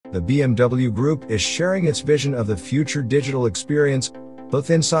The BMW Group is sharing its vision of the future digital experience, both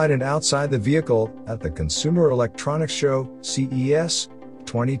inside and outside the vehicle, at the Consumer Electronics Show, CES,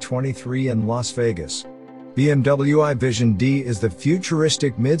 2023 in Las Vegas. BMW Vision Dee is the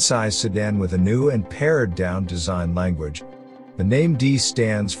futuristic midsize sedan with a new and pared-down design language. The name D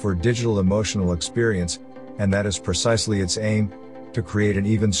stands for Digital Emotional Experience, and that is precisely its aim, to create an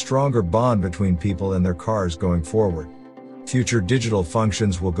even stronger bond between people and their cars going forward. Future digital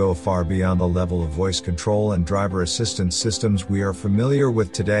functions will go far beyond the level of voice control and driver assistance systems we are familiar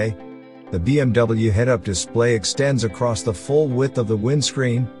with today. The BMW Head-Up-Display extends across the full width of the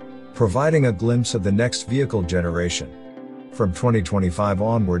windscreen, providing a glimpse of the next vehicle generation. From 2025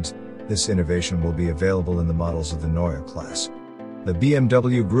 onwards, this innovation will be available in the models of the NEUE Class. The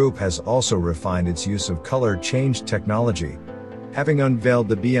BMW Group has also refined its use of color change technology, having unveiled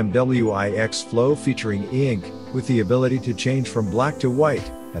the BMW iX Flow featuring e-ink, with the ability to change from black to white.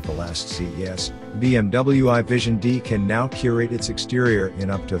 At the last CES, BMW Vision Dee can now curate its exterior in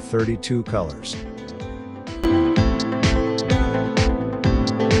up to 32 colors.